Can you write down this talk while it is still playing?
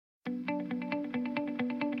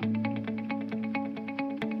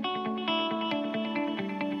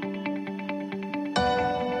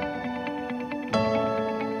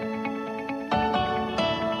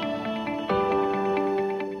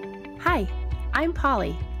I'm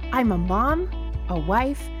Polly. I'm a mom, a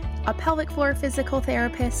wife, a pelvic floor physical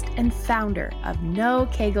therapist, and founder of No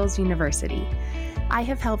Kegels University. I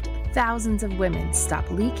have helped thousands of women stop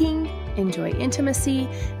leaking, enjoy intimacy,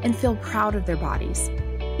 and feel proud of their bodies,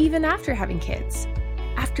 even after having kids.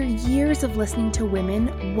 After years of listening to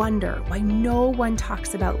women wonder why no one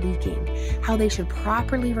talks about leaking, how they should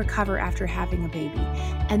properly recover after having a baby,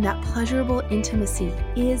 and that pleasurable intimacy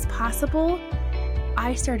is possible,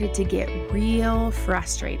 I started to get real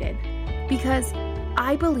frustrated because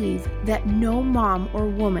I believe that no mom or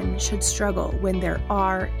woman should struggle when there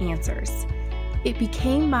are answers. It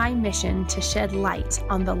became my mission to shed light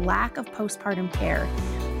on the lack of postpartum care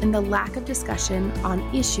and the lack of discussion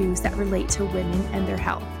on issues that relate to women and their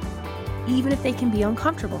health, even if they can be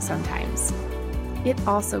uncomfortable sometimes. It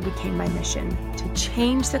also became my mission to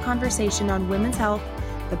change the conversation on women's health,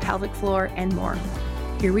 the pelvic floor, and more.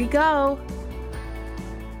 Here we go.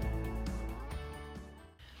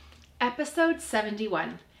 Episode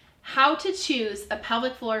 71, How to Choose a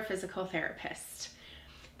Pelvic Floor Physical Therapist.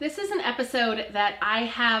 This is an episode that I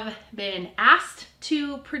have been asked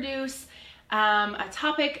to produce, a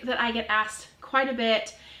topic that I get asked quite a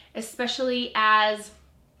bit, especially as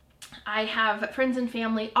I have friends and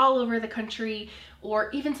family all over the country, or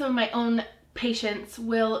even some of my own patients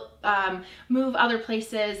will move other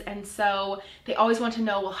places, and so they always want to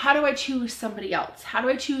know, well, how do I choose somebody else? How do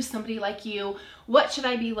I choose somebody like you? What should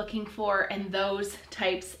I be looking for? And those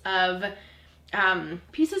types of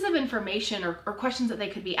pieces of information or questions that they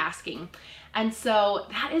could be asking. And so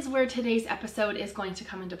that is where today's episode is going to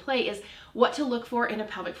come into play, is what to look for in a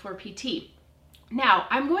pelvic floor PT. Now,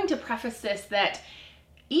 I'm going to preface this that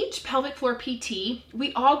each pelvic floor PT,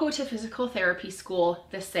 we all go to physical therapy school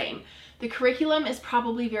the same. The curriculum is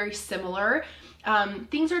probably very similar.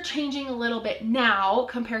 Things are changing a little bit now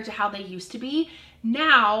compared to how they used to be.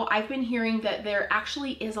 Now, I've been hearing that there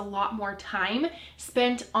actually is a lot more time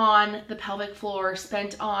spent on the pelvic floor,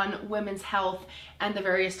 spent on women's health, and the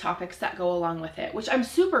various topics that go along with it, which I'm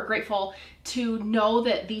super grateful to know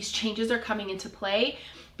that these changes are coming into play,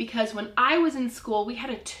 because when I was in school, we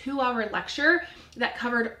had a 2-hour lecture that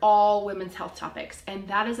covered all women's health topics, and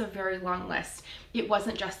that is a very long list. It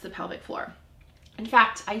wasn't just the pelvic floor. In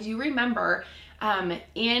fact, I do remember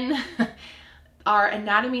in our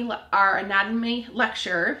anatomy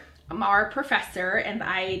lecture, our professor, and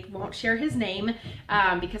I won't share his name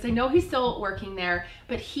because I know he's still working there,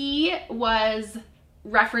 but he was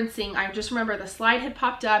referencing, I just remember the slide had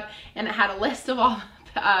popped up and it had a list of all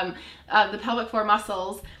the pelvic floor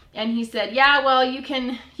muscles, and he said, yeah, well, you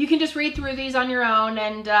can just read through these on your own,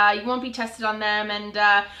 and you won't be tested on them, and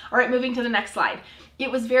all right, moving to the next slide. It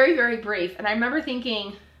was very, very brief, and I remember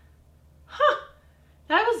thinking,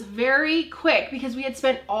 that was very quick, because we had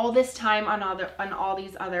spent all this time on all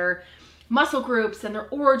these other muscle groups and their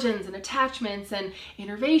origins and attachments and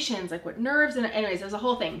innervations, like what nerves, and anyways, there's a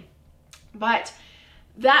whole thing. But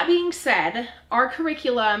that being said, our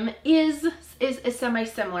curriculum is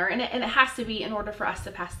semi-similar, and it has to be in order for us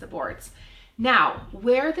to pass the boards. Now,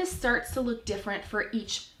 where this starts to look different for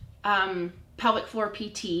each pelvic floor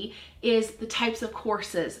PT is the types of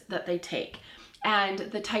courses that they take, and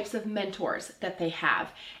the types of mentors that they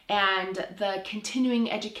have, and the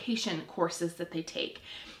continuing education courses that they take.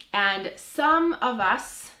 And some of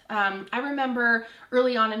us, I remember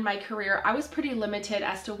early on in my career, I was pretty limited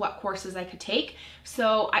as to what courses I could take.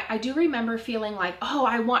 So I do remember feeling like, oh,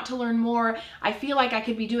 I want to learn more. I feel like I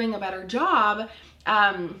could be doing a better job.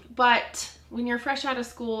 But when you're fresh out of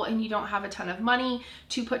school and you don't have a ton of money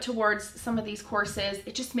to put towards some of these courses,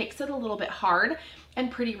 it just makes it a little bit hard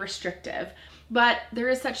and pretty restrictive. But there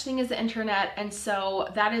is such thing as the internet, and so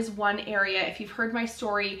that is one area. If you've heard my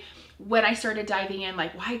story when I started diving in,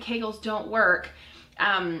 like why Kegels don't work,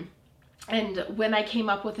 and when I came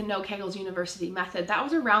up with the No Kegels University method, that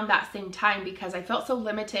was around that same time, because I felt so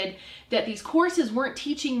limited that these courses weren't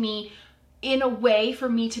teaching me in a way for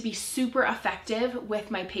me to be super effective with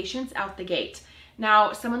my patients out the gate.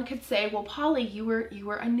 Now, someone could say, well, Polly, you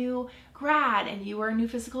were a new grad and you were a new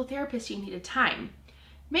physical therapist, you needed time.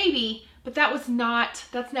 Maybe, but that's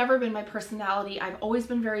never been my personality. I've always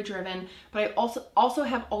been very driven, but I also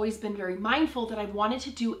have always been very mindful that I wanted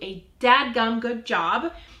to do a dadgum good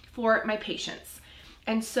job for my patients.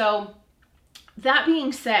 And so that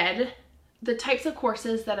being said, the types of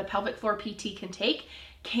courses that a pelvic floor PT can take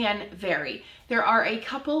can vary. There are a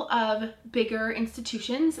couple of bigger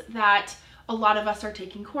institutions that a lot of us are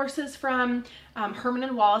taking courses from. Herman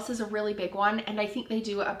and Wallace is a really big one, and I think they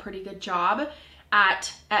do a pretty good job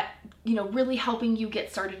at really helping you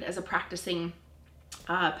get started as a practicing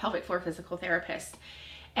pelvic floor physical therapist.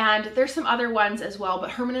 And there's some other ones as well,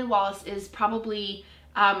 but Herman and Wallace is probably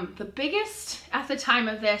the biggest at the time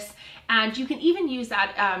of this. And you can even use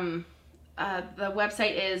that. The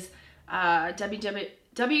website is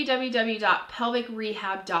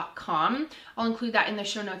www.pelvicrehab.com. I'll include that in the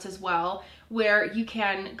show notes as well, where you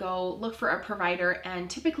can go look for a provider, and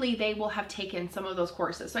typically they will have taken some of those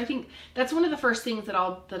courses. So I think that's one of the first things that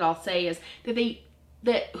I'll say is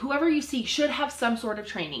that whoever you see should have some sort of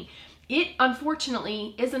training. It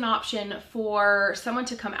unfortunately is an option for someone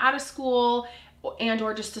to come out of school and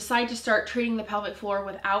or just decide to start treating the pelvic floor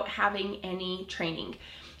without having any training.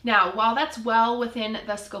 Now, while that's well within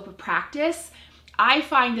the scope of practice, I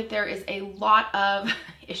find that there is a lot of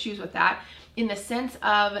issues with that, in the sense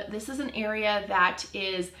of this is an area that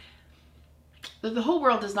the whole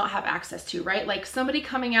world does not have access to, right? Like somebody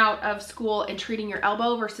coming out of school and treating your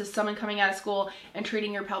elbow versus someone coming out of school and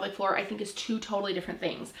treating your pelvic floor, I think is two totally different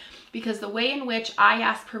things. Because the way in which I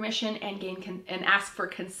ask permission and ask for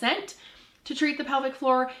consent to treat the pelvic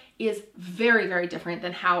floor is very, very different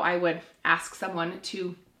than how I would ask someone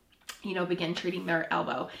to, begin treating their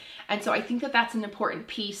elbow. And so I think that that's an important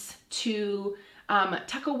piece to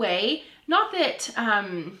tuck away. Not that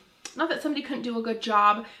somebody couldn't do a good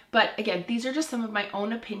job, but again, these are just some of my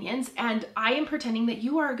own opinions, and I am pretending that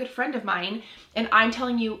you are a good friend of mine, and I'm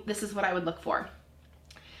telling you this is what I would look for.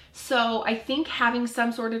 So I think having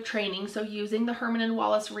some sort of training, so using the Herman and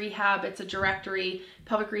Wallace Rehab, it's a directory,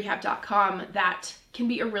 pelvicrehab.com, that can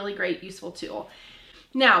be a really great, useful tool.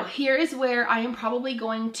 Now, here is where I am probably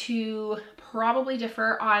going to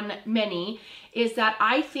differ on many, is that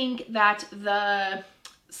I think that the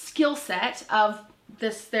skill set of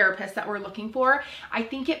this therapist that we're looking for, I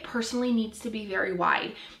think it personally needs to be very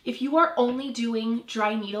wide. If you are only doing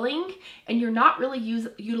dry needling and you're not really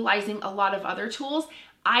utilizing a lot of other tools,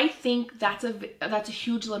 I think that's a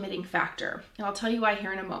huge limiting factor. And I'll tell you why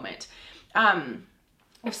here in a moment.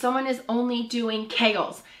 If someone is only doing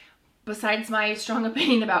Kegels, besides my strong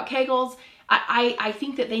opinion about Kegels, I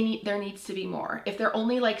think that there needs to be more. If they're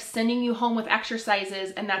only like sending you home with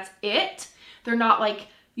exercises and that's it, they're not like,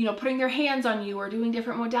 putting their hands on you or doing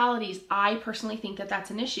different modalities, I personally think that that's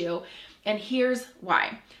an issue. And here's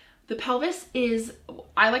why. The pelvis is,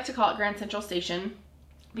 I like to call it Grand Central Station,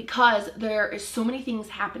 because there is so many things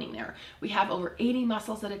happening there. We have over 80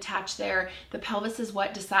 muscles that attach there. The pelvis is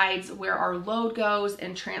what decides where our load goes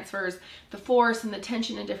and transfers the force and the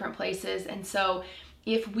tension in different places. And so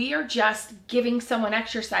if we are just giving someone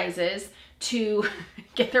exercises to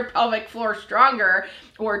get their pelvic floor stronger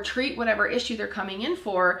or treat whatever issue they're coming in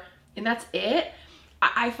for, and that's it,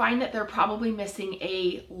 I find that they're probably missing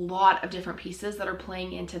a lot of different pieces that are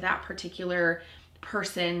playing into that particular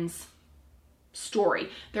person's story,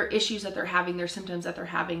 their issues that they're having, their symptoms that they're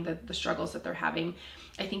having, the struggles that they're having.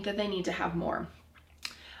 I think that they need to have more.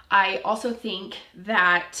 I also think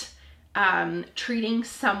that treating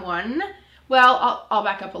someone, well, I'll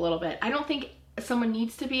back up a little bit. I don't think someone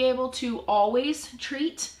needs to be able to always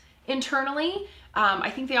treat internally. I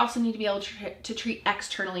think they also need to be able to treat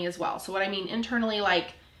externally as well. So what I mean internally,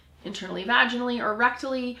 like internally vaginally or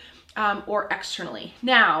rectally, or externally.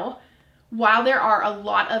 Now, while there are a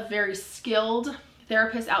lot of very skilled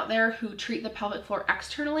therapists out there who treat the pelvic floor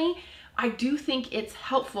externally, I do think it's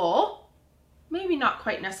helpful, maybe not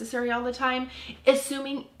quite necessary all the time,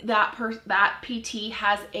 assuming that PT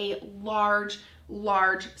has a large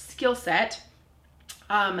skill set,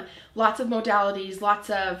 lots of modalities, lots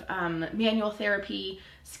of manual therapy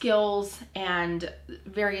skills and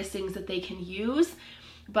various things that they can use.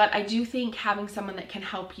 But I do think having someone that can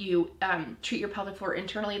help you treat your pelvic floor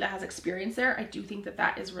internally that has experience there, I do think that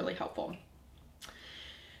that is really helpful.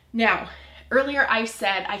 Now, earlier I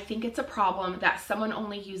said I think it's a problem that someone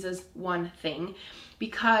only uses one thing,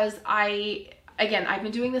 because I've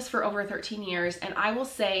been doing this for over 13 years, and I will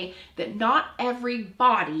say that not every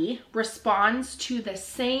body responds to the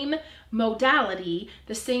same modality,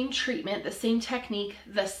 the same treatment, the same technique,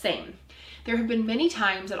 the same. There have been many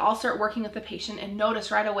times that I'll start working with the patient and notice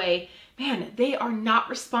right away, man, they are not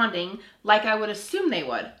responding like I would assume they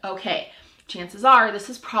would. Okay, chances are this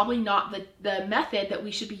is probably not the method that we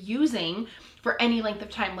should be using for any length of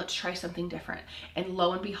time. Let's try something different. And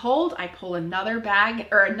lo and behold, I pull another bag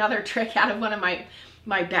or another trick out of one of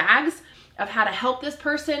my bags of how to help this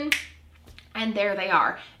person. And there they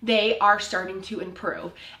are. They are starting to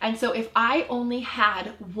improve. And so if I only had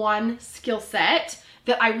one skill set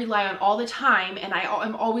that I rely on all the time, and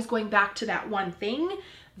I'm always going back to that one thing,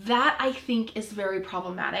 that I think is very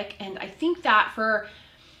problematic. And I think that for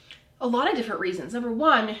a lot of different reasons. Number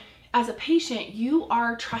one, as a patient, you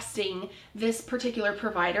are trusting this particular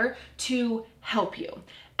provider to help you.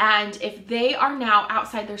 And if they are now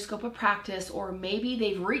outside their scope of practice, or maybe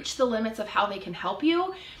they've reached the limits of how they can help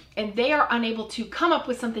you, and they are unable to come up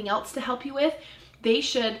with something else to help you with, they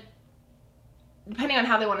should, depending on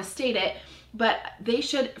how they want to state it, but they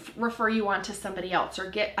should refer you on to somebody else or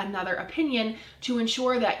get another opinion to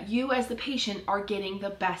ensure that you as the patient are getting the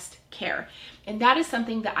best care. And that is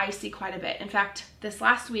something that I see quite a bit. In fact, this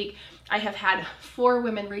last week, I have had 4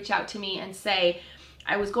 women reach out to me and say,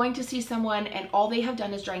 I was going to see someone and all they have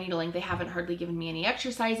done is dry needling. They haven't hardly given me any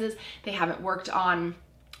exercises. They haven't worked on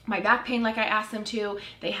my back pain like I asked them to.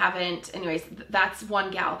 They haven't, anyways, that's one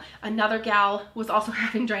gal. Another gal was also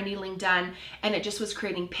having dry needling done, and it just was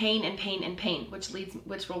creating pain and pain and pain, which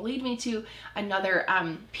will lead me to another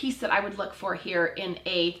piece that I would look for here in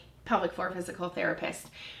a pelvic floor physical therapist.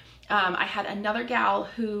 I had another gal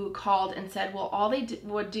who called and said, well, all they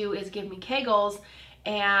would do is give me Kegels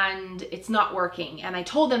and it's not working. And I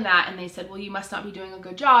told them that, and they said, well, you must not be doing a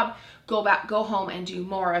good job. Go home and do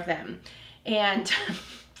more of them. And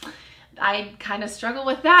I kind of struggle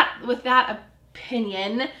with that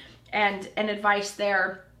opinion and advice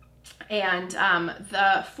there. And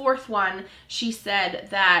the 4th one, she said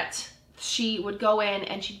that she would go in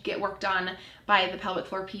and she'd get work done by the pelvic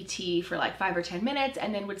floor PT for like 5 or 10 minutes,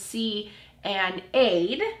 and then would see an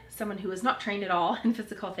aide, someone who is not trained at all in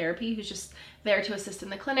physical therapy, who's just there to assist in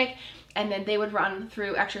the clinic, and then they would run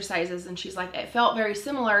through exercises, and she's like, it felt very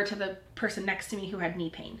similar to the person next to me who had knee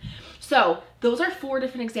pain. So those are 4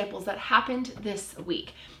 different examples that happened this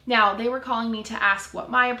week. Now, they were calling me to ask what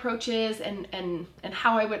my approach is and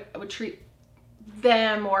how I would treat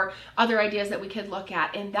them, or other ideas that we could look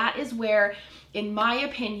at. And that is where, in my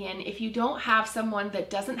opinion, if you don't have someone that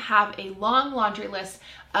doesn't have a long laundry list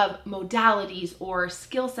of modalities or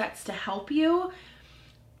skill sets to help you,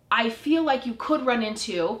 I feel like you could run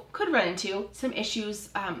into some issues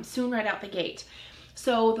soon right out the gate.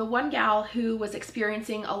 So the one gal who was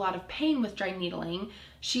experiencing a lot of pain with dry needling,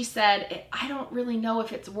 she said, I don't really know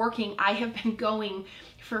if it's working. I have been going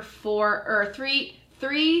for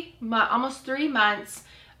almost 3 months,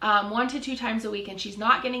 1 to 2 times a week, and she's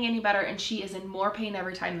not getting any better, and she is in more pain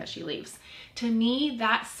every time that she leaves. To me,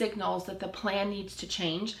 that signals that the plan needs to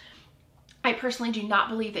change. I personally do not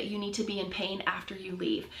believe that you need to be in pain after you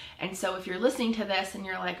leave. And so if you're listening to this and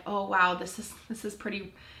you're like, oh wow, this is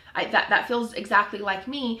pretty, that feels exactly like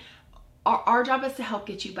me, our job is to help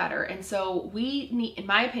get you better. And so we need, in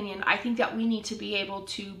my opinion, I think that we need to be able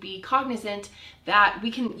to be cognizant that we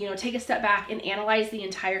can, take a step back and analyze the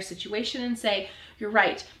entire situation and say, you're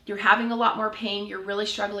right, you're having a lot more pain, you're really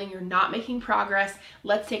struggling, you're not making progress.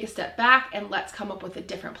 Let's take a step back and let's come up with a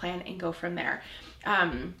different plan and go from there.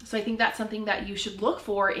 So I think that's something that you should look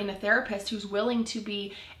for in a therapist who's willing to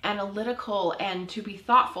be analytical and to be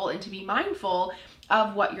thoughtful and to be mindful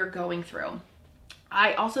of what you're going through.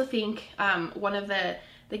 I also think one of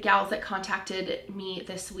the gals that contacted me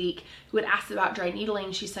this week who had asked about dry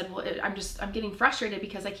needling, she said, well, I'm getting frustrated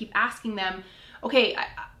because I keep asking them, okay,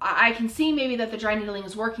 I can see maybe that the dry needling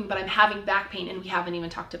is working, but I'm having back pain and we haven't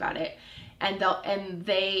even talked about it. And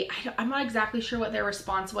I'm not exactly sure what their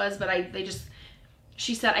response was, but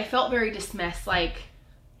she said, I felt very dismissed, like,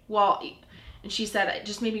 well, and she said, it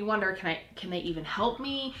just made me wonder, can they even help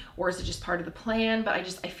me, or is it just part of the plan? But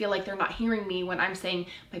I feel like they're not hearing me when I'm saying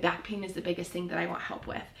my back pain is the biggest thing that I want help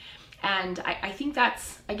with. And I think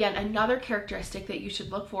that's, again, another characteristic that you should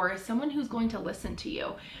look for is someone who's going to listen to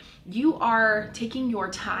you. You are taking your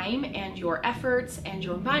time and your efforts and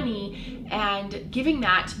your money and giving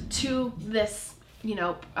that to this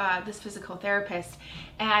this physical therapist.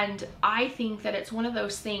 And I think that it's one of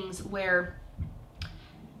those things where,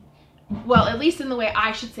 well, at least in the way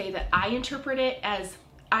I should say that I interpret it, as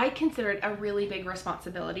I consider it a really big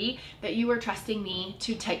responsibility that you are trusting me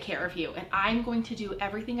to take care of you. And I'm going to do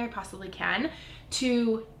everything I possibly can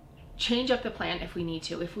to change up the plan if we need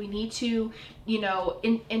to. If we need to,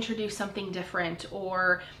 introduce something different,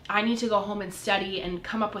 or I need to go home and study and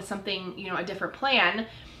come up with something, a different plan,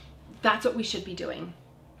 that's what we should be doing.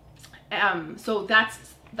 So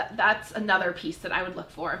that's another piece that I would look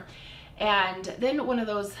for. And then one of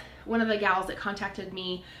the gals that contacted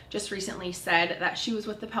me just recently said that she was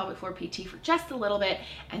with the pelvic floor PT for just a little bit,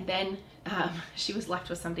 and then she was left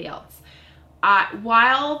with somebody else.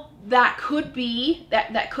 While that could be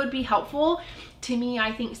helpful to me,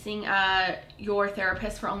 I think seeing your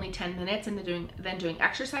therapist for only 10 minutes and then doing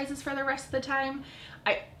exercises for the rest of the time,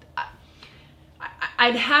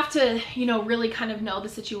 I'd have to, really kind of know the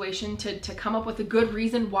situation to come up with a good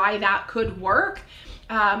reason why that could work.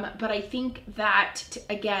 But I think that,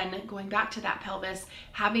 again, going back to that pelvis,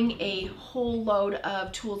 having a whole load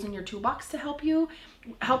of tools in your toolbox to help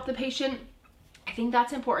the patient, I think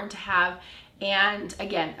that's important to have. And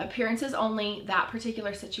again, appearances only, that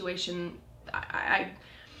particular situation,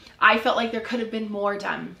 I felt like there could have been more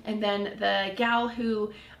done. And then the gal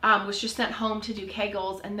who was just sent home to do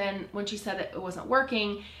Kegels, and then when she said it wasn't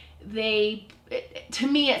working, to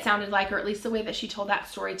me it sounded like, or at least the way that she told that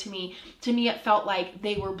story to me it felt like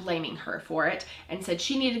they were blaming her for it and said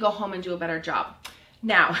she needed to go home and do a better job.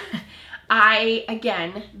 Now,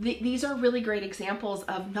 these are really great examples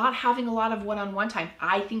of not having a lot of one-on-one time.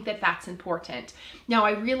 I think that that's important. Now,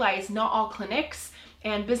 I realize not all clinics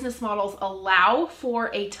and business models allow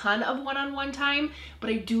for a ton of one-on-one time, but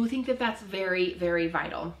I do think that that's very, very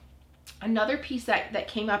vital. Another piece that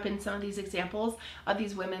came up in some of these examples of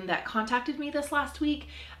these women that contacted me this last week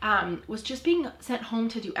was just being sent home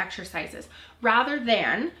to do exercises rather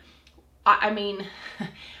than,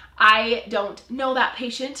 I don't know that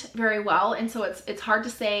patient very well, and so it's hard to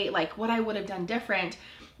say like what I would have done different.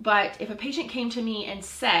 But if a patient came to me and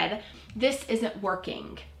said, this isn't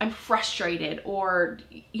working, I'm frustrated, or,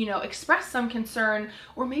 express some concern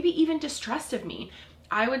or maybe even distrust of me,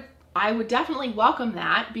 I would definitely welcome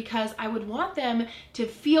that, because I would want them to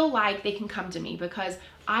feel like they can come to me because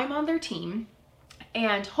I'm on their team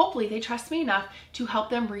and hopefully they trust me enough to help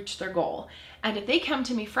them reach their goal. And if they come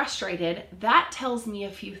to me frustrated, that tells me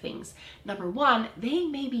a few things. Number one, they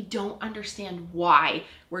maybe don't understand why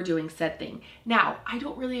we're doing said thing. Now, I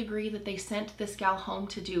don't really agree that they sent this gal home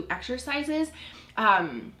to do exercises,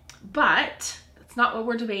 but that's not what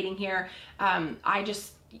we're debating here. I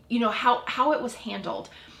just, how it was handled.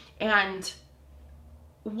 And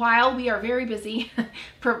while we are very busy,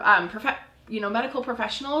 medical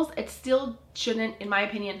professionals, it still shouldn't, in my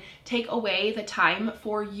opinion, take away the time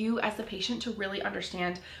for you as the patient to really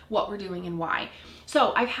understand what we're doing and why.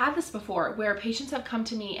 So I've had this before where patients have come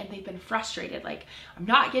to me and they've been frustrated, like, I'm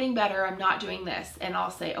not getting better, I'm not doing this. And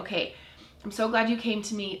I'll say, okay, I'm so glad you came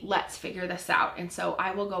to me, let's figure this out. And so I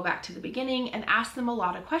will go back to the beginning and ask them a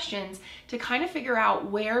lot of questions to kind of figure out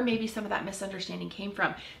where maybe some of that misunderstanding came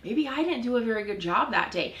from. Maybe I didn't do a very good job that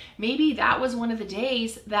day. Maybe that was one of the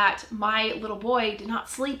days that my little boy did not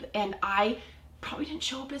sleep and I probably didn't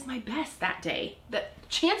show up as my best that day. The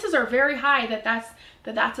chances are very high that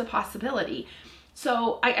that's a possibility.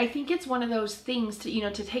 So I think it's one of those things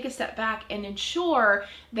to take a step back and ensure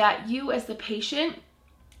that you as the patient,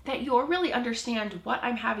 that you'll really understand what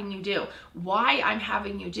I'm having you do, why I'm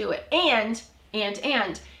having you do it, and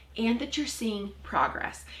that you're seeing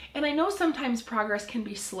progress. And I know sometimes progress can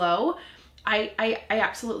be slow. I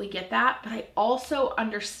absolutely get that, but I also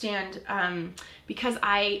understand because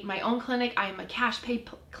my own clinic, I am a cash pay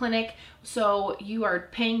clinic, so you are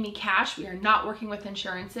paying me cash. We are not working with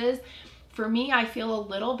insurances. For me, I feel a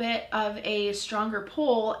little bit of a stronger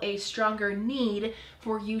pull, a stronger need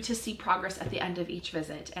for you to see progress at the end of each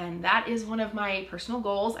visit. And that is one of my personal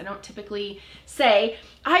goals. I don't typically say,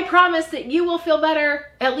 I promise that you will feel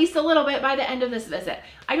better at least a little bit by the end of this visit.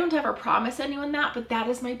 I don't ever promise anyone that, but that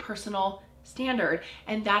is my personal standard.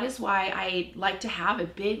 And that is why I like to have a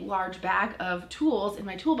big, large bag of tools in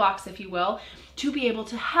my toolbox, if you will, to be able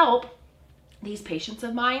to help these patients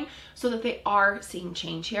of mine so that they are seeing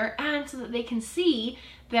change here and so that they can see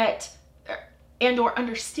that and or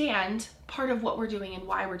understand part of what we're doing and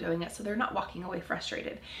why we're doing it, so they're not walking away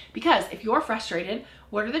frustrated. Because if you're frustrated,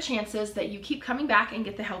 what are the chances that you keep coming back and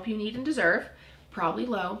get the help you need and deserve? Probably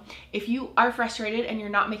low. If you are frustrated and you're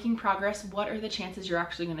not making progress, what are the chances you're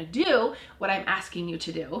actually going to do what I'm asking you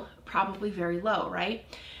to do? Probably very low, right?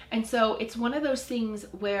 And so it's one of those things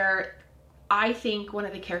where I think one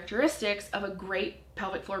of the characteristics of a great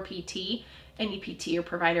pelvic floor PT, any PT or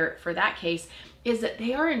provider for that case, is that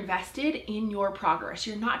they are invested in your progress.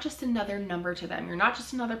 You're not just another number to them. You're not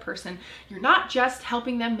just another person. You're not just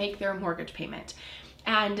helping them make their mortgage payment.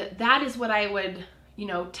 And that is what I would,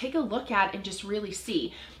 take a look at and just really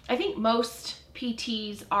see. I think most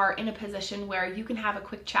PTs are in a position where you can have a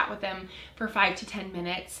quick chat with them for 5 to 10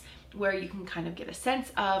 minutes where you can kind of get a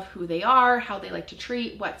sense of who they are, how they like to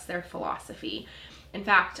treat, what's their philosophy. In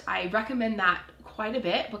fact, I recommend that quite a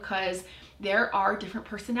bit because there are different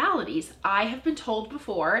personalities. I have been told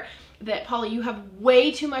before that, Polly, you have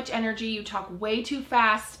way too much energy, you talk way too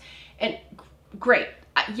fast, and great.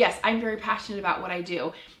 Yes, I'm very passionate about what I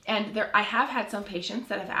do. And I have had some patients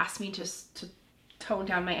that have asked me to tone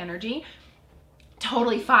down my energy.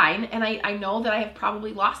 Totally fine. And I know that I have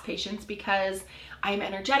probably lost patients because I am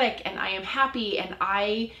energetic and I am happy and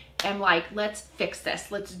I am like, let's fix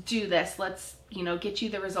this, let's do this, let's, get you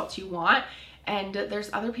the results you want. And there's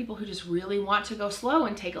other people who just really want to go slow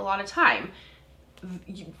and take a lot of time.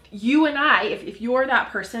 You and I, if you're that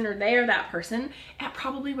person or they are that person, it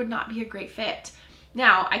probably would not be a great fit.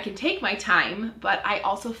 Now, I can take my time, but I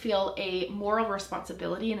also feel a moral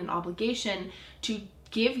responsibility and an obligation to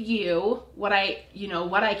give you what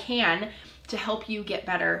I can to help you get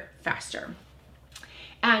better faster.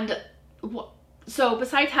 And so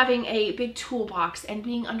besides having a big toolbox and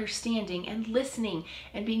being understanding and listening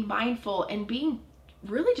and being mindful and being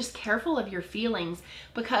really just careful of your feelings,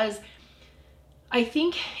 because I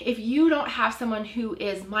think if you don't have someone who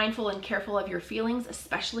is mindful and careful of your feelings,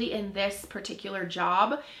 especially in this particular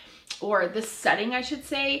job or this setting, I should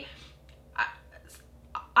say,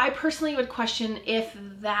 I personally would question if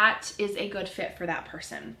that is a good fit for that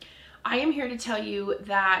person. I am here to tell you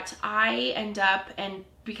that I end up, and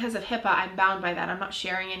because of HIPAA, I'm bound by that. I'm not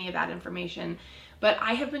sharing any of that information, but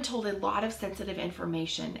I have been told a lot of sensitive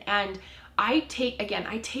information, and I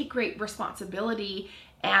take great responsibility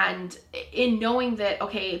and in knowing that,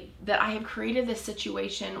 okay, that I have created this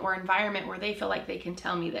situation or environment where they feel like they can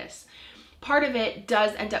tell me this. Part of it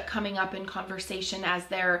does end up coming up in conversation as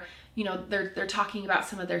they're talking about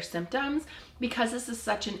some of their symptoms. Because this is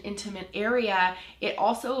such an intimate area,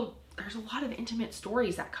 there's a lot of intimate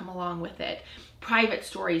stories that come along with it. Private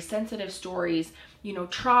stories, sensitive stories,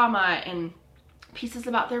 trauma and pieces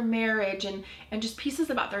about their marriage and just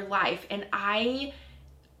pieces about their life. And I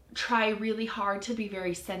try really hard to be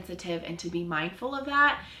very sensitive and to be mindful of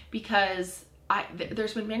that, because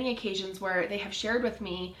there's been many occasions where they have shared with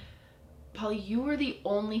me, Polly, you are the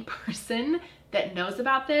only person that knows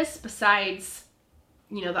about this besides,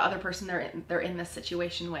 the other person they're in this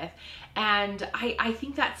situation with. And I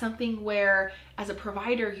think that's something where, as a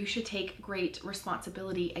provider, you should take great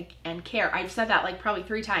responsibility and care. I've said that like probably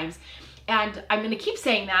 3 times, and I'm going to keep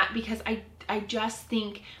saying that because I just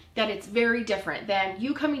think that it's very different than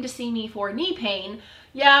you coming to see me for knee pain.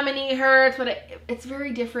 Yeah, my knee hurts, but it's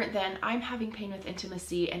very different than I'm having pain with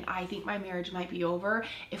intimacy and I think my marriage might be over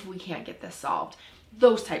if we can't get this solved.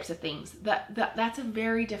 Those types of things. That's a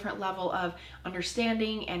very different level of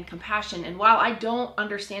understanding and compassion. And while I don't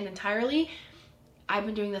understand entirely, I've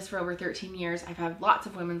been doing this for over 13 years. I've had lots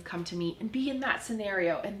of women come to me and be in that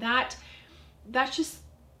scenario. And that's just,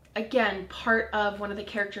 again, part of one of the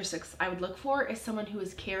characteristics I would look for is someone who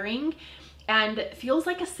is caring and feels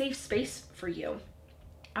like a safe space for you.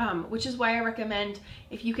 Which is why I recommend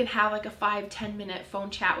if you can have like a 5-10 minute phone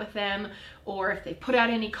chat with them, or if they put out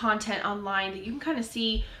any content online that you can kind of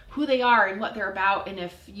see who they are and what they're about, and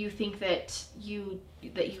if you think that you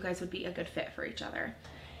guys would be a good fit for each other.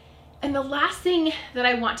 And the last thing that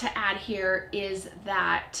I want to add here is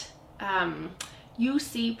that you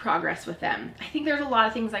see progress with them. I think there's a lot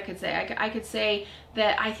of things I could say. I could say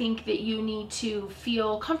that I think that you need to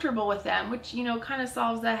feel comfortable with them, which, kind of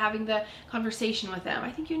solves that having the conversation with them.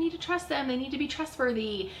 I think you need to trust them. They need to be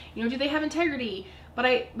trustworthy. Do they have integrity?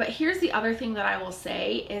 But here's the other thing that I will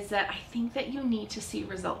say is that I think that you need to see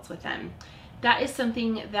results with them. That is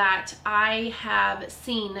something that I have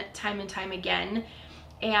seen time and time again.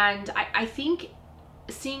 And I think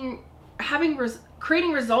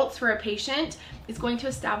creating results for a patient is going to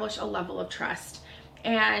establish a level of trust.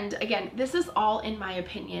 And again, this is all in my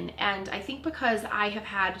opinion. And I think because I have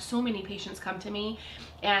had so many patients come to me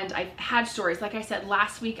and I've had stories, like I said,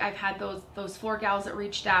 last week I've had those 4 gals that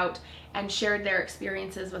reached out and shared their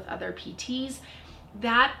experiences with other PTs.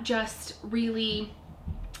 That just really,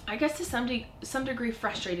 I guess to some degree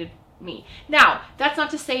frustrated me. Now, that's not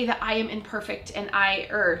to say that I am imperfect and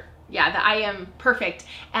that I am perfect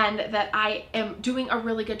and that I am doing a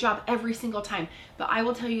really good job every single time. But I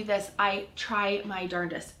will tell you this, I try my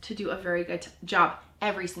darndest to do a very good job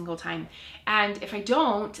every single time. And if I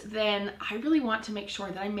don't, then I really want to make sure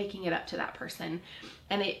that I'm making it up to that person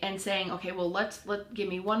and saying, okay, well, let's give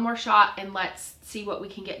me one more shot and let's see what we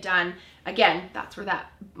can get done. Again, that's where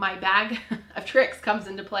my bag of tricks comes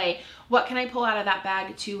into play. What can I pull out of that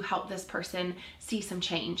bag to help this person see some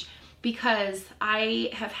change? Because I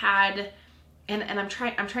have had, and I'm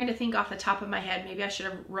trying to think off the top of my head, maybe I should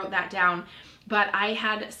have wrote that down, but I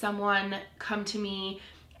had someone come to me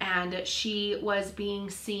and she was being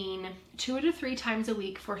seen 2 to 3 times a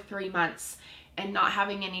week for 3 months and not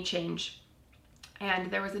having any change.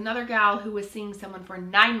 And there was another gal who was seeing someone for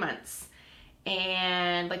 9 months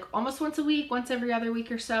and like almost once a week, once every other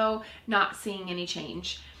week or so, not seeing any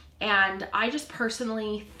change. And I just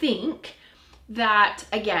personally think that,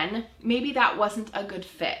 again, maybe that wasn't a good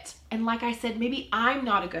fit. And like I said, maybe I'm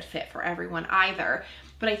not a good fit for everyone either.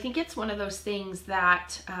 But I think it's one of those things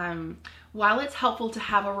that while it's helpful to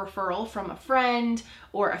have a referral from a friend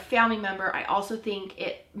or a family member, I also think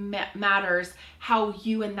it matters how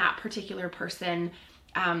you and that particular person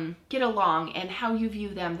get along and how you view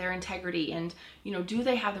them, their integrity, and, you know, do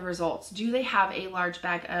they have the results? Do they have a large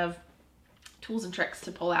bag of tools and tricks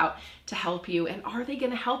to pull out to help you? And are they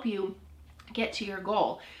going to help you get to your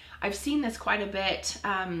goal? I've seen this quite a bit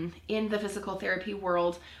in the physical therapy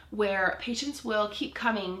world, where patients will keep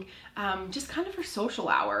coming just kind of for social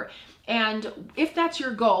hour. And if that's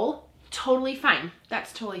your goal, totally fine.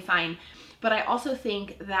 That's totally fine. But I also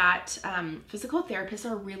think that physical therapists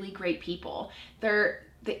are really great people.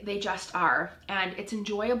 They just are. And it's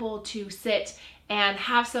enjoyable to sit and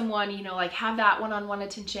have someone, you know, like have that one-on-one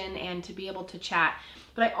attention and to be able to chat.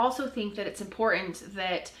 But I also think that it's important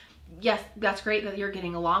that, yes, that's great that you're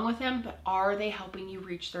getting along with them, but are they helping you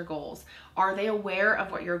reach their goals? Are they aware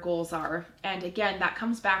of what your goals are? And again, that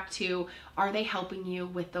comes back to, are they helping you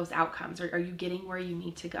with those outcomes? Or are you getting where you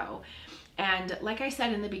need to go? And like I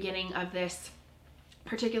said in the beginning of this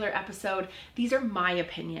particular episode, these are my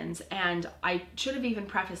opinions. And I should have even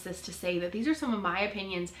prefaced this to say that these are some of my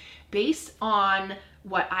opinions based on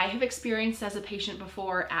what I have experienced as a patient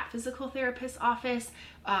before at physical therapist's office,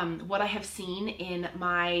 what I have seen in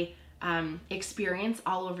my experience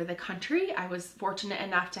all over the country. I was fortunate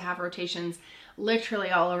enough to have rotations literally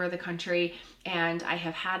all over the country, and I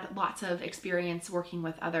have had lots of experience working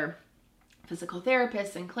with other physical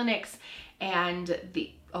therapists and clinics, and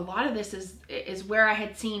a lot of this is where I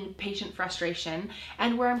had seen patient frustration,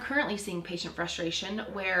 and where I'm currently seeing patient frustration,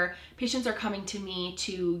 where patients are coming to me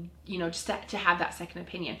to, you know, just to have that second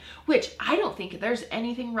opinion, which I don't think there's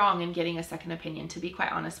anything wrong in getting a second opinion, to be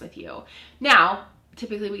quite honest with you. Now,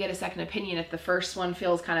 typically we get a second opinion if the first one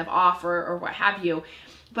feels kind of off or what have you.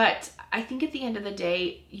 But I think at the end of the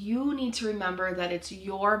day, you need to remember that it's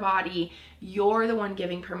your body. You're the one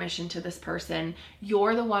giving permission to this person.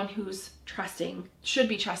 You're the one who's should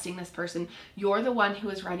be trusting this person. You're the one who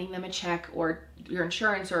is writing them a check, or your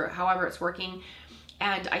insurance, or however it's working.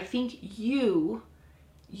 And I think you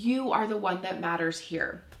are the one that matters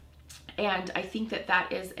here. And I think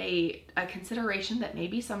that is a consideration that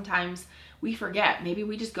maybe sometimes we forget. Maybe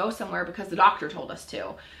we just go somewhere because the doctor told us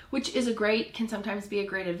to, which can sometimes be a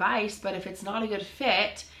great advice. But if it's not a good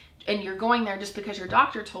fit and you're going there just because your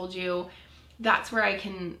doctor told you, that's where,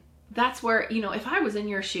 you know, if I was in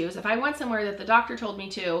your shoes, if I went somewhere that the doctor told me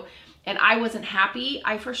to and I wasn't happy,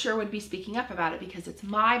 I for sure would be speaking up about it, because it's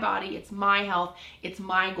my body, it's my health, it's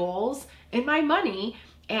my goals and my money,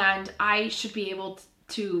 and I should be able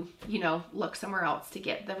to, you know, look somewhere else to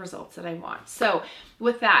get the results that I want. So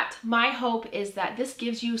with that, my hope is that this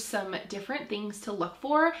gives you some different things to look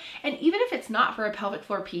for. And even if it's not for a pelvic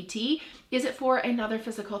floor PT, is it for another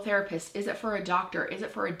physical therapist? Is it for a doctor? Is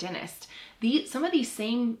it for a dentist? Some of these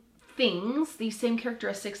same things, these same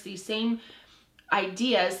characteristics, these same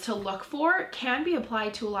ideas to look for can be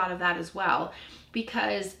applied to a lot of that as well.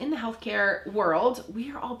 Because in the healthcare world,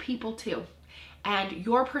 we are all people too. And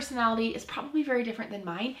your personality is probably very different than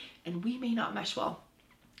mine, and we may not mesh well,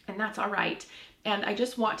 and that's all right. And I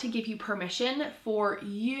just want to give you permission for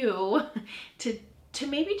you to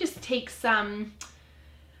maybe just take some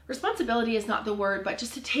responsibility, is not the word, but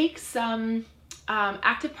just to take some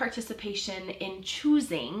active participation in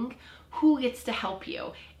choosing who gets to help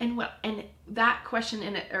you. And that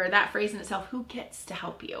question or that phrase in itself, who gets to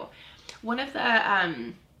help you? One of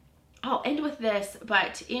the I'll end with this,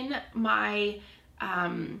 but in my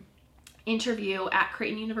interview at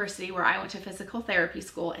Creighton University, where I went to physical therapy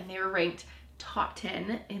school, and they were ranked top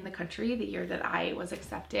 10 in the country the year that I was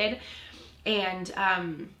accepted. And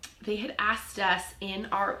they had asked us in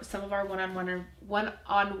some of our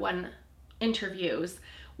one-on-one interviews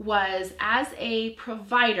was, as a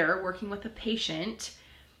provider working with a patient,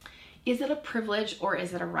 is it a privilege or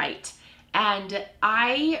is it a right? And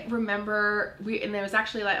I remember and there was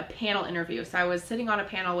actually like a panel interview. So I was sitting on a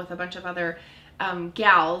panel with a bunch of other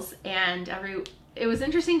gals, and it was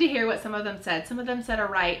interesting to hear what some of them said. Some of them said a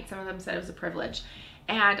right, some of them said it was a privilege.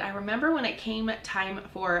 And I remember when it came time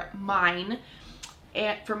for my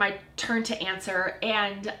turn to answer,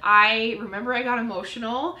 and I remember I got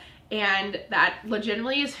emotional, and that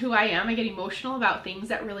legitimately is who I am. I get emotional about things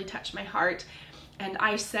that really touch my heart. And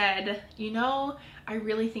I said, you know, I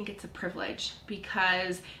really think it's a privilege,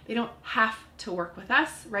 because they don't have to work with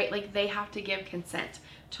us, right? Like, they have to give consent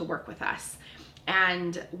to work with us.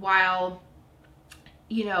 And while,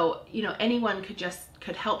 you know, anyone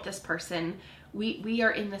could help this person, we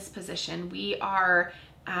are in this position. We are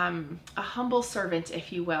a humble servant,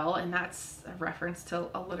 if you will, and that's a reference to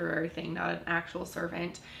a literary thing, not an actual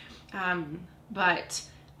servant. But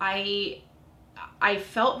I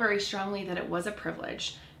felt very strongly that it was a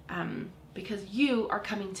privilege, because you are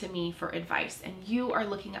coming to me for advice and you are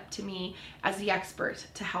looking up to me as the expert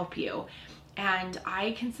to help you. And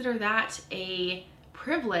I consider that a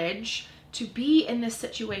privilege to be in this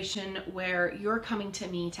situation where you're coming to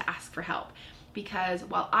me to ask for help. Because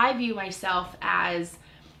while I view myself as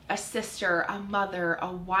a sister, a mother,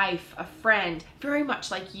 a wife, a friend, very much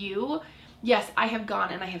like you, yes, I have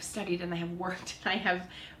gone and I have studied and I have worked and I have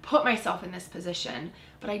put myself in this position,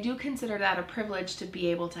 but I do consider that a privilege to be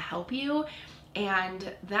able to help you.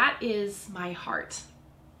 And that is my heart.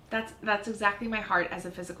 That's exactly my heart as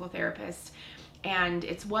a physical therapist. And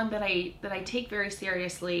it's one that I take very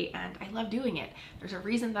seriously, and I love doing it. There's a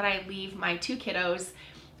reason that I leave my 2 kiddos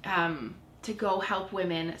to go help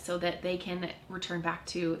women so that they can return back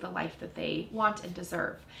to the life that they want and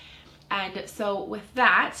deserve. And so with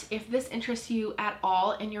that, if this interests you at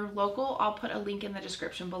all in your local, I'll put a link in the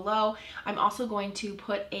description below. I'm also going to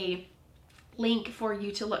put a link for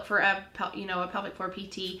you to look for a pelvic floor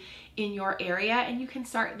PT in your area, and you can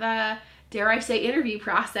start the, dare I say, interview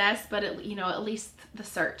process, but at least the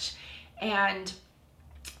search. And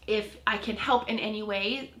if I can help in any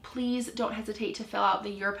way, please don't hesitate to fill out the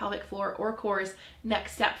Your Pelvic Floor or Core's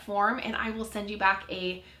Next Step form, and I will send you back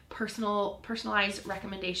a personalized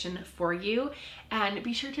recommendation for you. And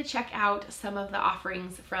be sure to check out some of the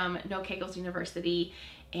offerings from No Kegels University,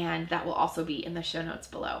 and that will also be in the show notes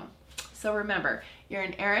below. So remember, you're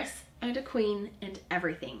an heiress and a queen and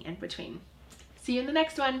everything in between. See you in the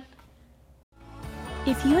next one.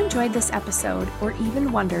 If you enjoyed this episode or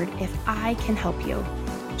even wondered if I can help you,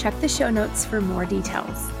 check the show notes for more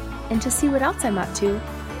details. And to see what else I'm up to,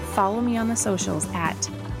 follow me on the socials at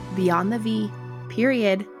Beyond the V,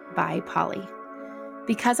 by Polly.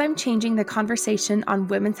 Because I'm changing the conversation on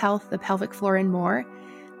women's health, the pelvic floor, and more,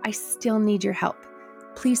 I still need your help.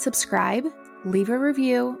 Please subscribe, leave a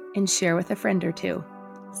review, and share with a friend or two.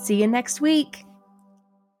 See you next week.